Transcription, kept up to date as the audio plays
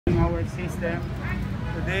our system.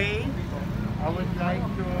 Today, I would like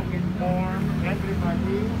to inform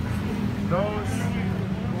everybody, those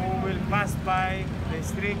who will pass by the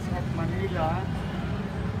streets of Manila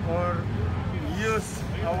or use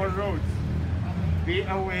our roads, be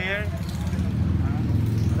aware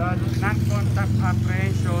that non-contact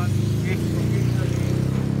apprehension is officially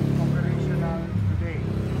operational today.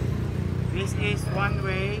 This is one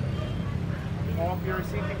way of your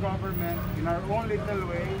city government, in our own little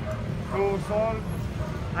way, to solve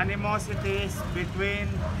animosities between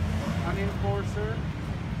an enforcer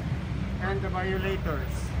and the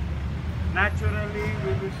violators. Naturally,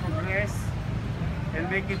 we will progress and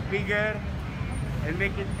make it bigger and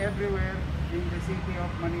make it everywhere in the city of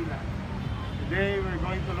Manila. Today, we're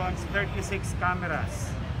going to launch 36 cameras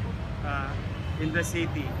in the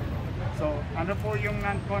city. So, ano po yung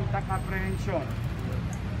non-contact apprehension?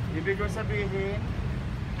 Ibig sabihin,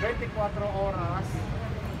 24 oras,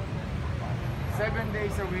 7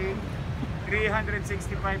 days a week,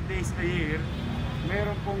 365 days a year,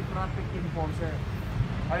 meron pong traffic enforcer.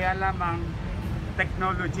 Kaya lamang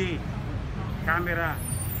technology, camera.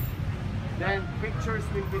 Then pictures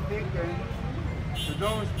will be taken to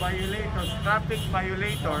those violators, traffic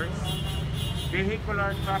violators,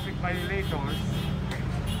 vehicular traffic violators,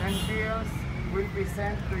 and bills will be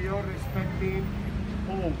sent to your respective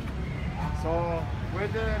home. So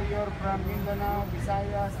whether you're from Mindanao,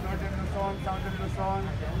 Visayas, Northern Luzon, Southern Luzon,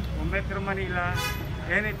 or Metro Manila,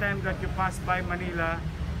 anytime that you pass by Manila,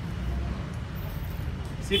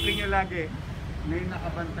 isipin nyo lagi, may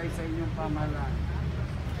nakabantay sa inyong pamahalaan.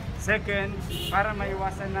 Second, para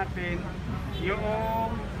maiwasan natin yung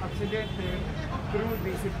aksidente through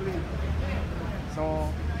discipline. So,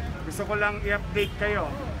 gusto ko lang i-update kayo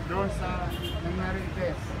doon sa nangyaring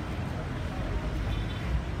test.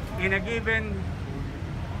 In a given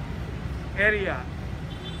area,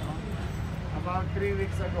 about 3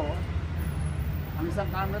 weeks ago, ang isang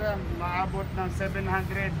camera maabot ng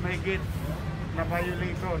 700 mahigit na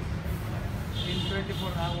violators in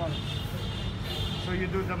 24 hours. So you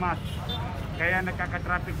do the math. Kaya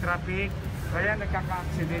nagkaka-traffic, kaya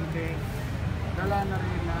nagkaka-aksidente, dala na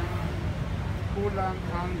rin na kulang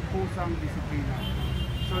ang pusang disiplina.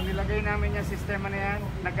 So nilagay namin yung sistema na yan,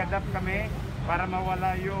 nag-adapt kami para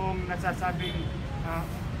mawala yung nasasabing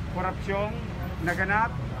korupsyong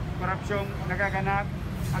naganap, korupsyong nagaganap,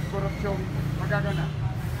 at korupsyong magaganap.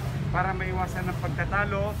 Para maiwasan ng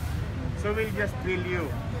pagtatalo, so we'll just drill you.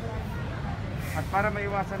 At para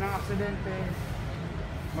maiwasan ng aksidente,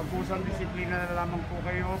 magpusang disiplina na lamang po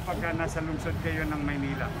kayo pagka nasa lungsod kayo ng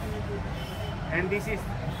Maynila. And this is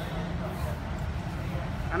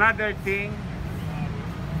another thing,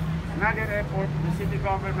 another effort of the city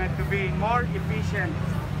government to be more efficient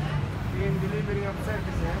in delivery of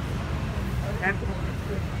services and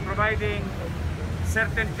providing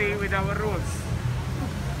certainty with our rules.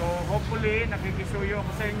 So hopefully, nakikisuyo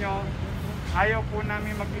ko sa inyo, ayaw po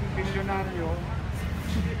namin maging bilyonaryo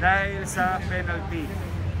dahil sa penalty.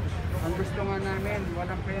 Ang gusto nga namin,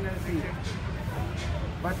 walang penalty.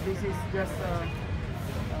 But this is just,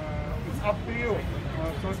 it's up to you,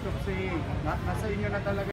 sort of saying, nasa inyo na talaga.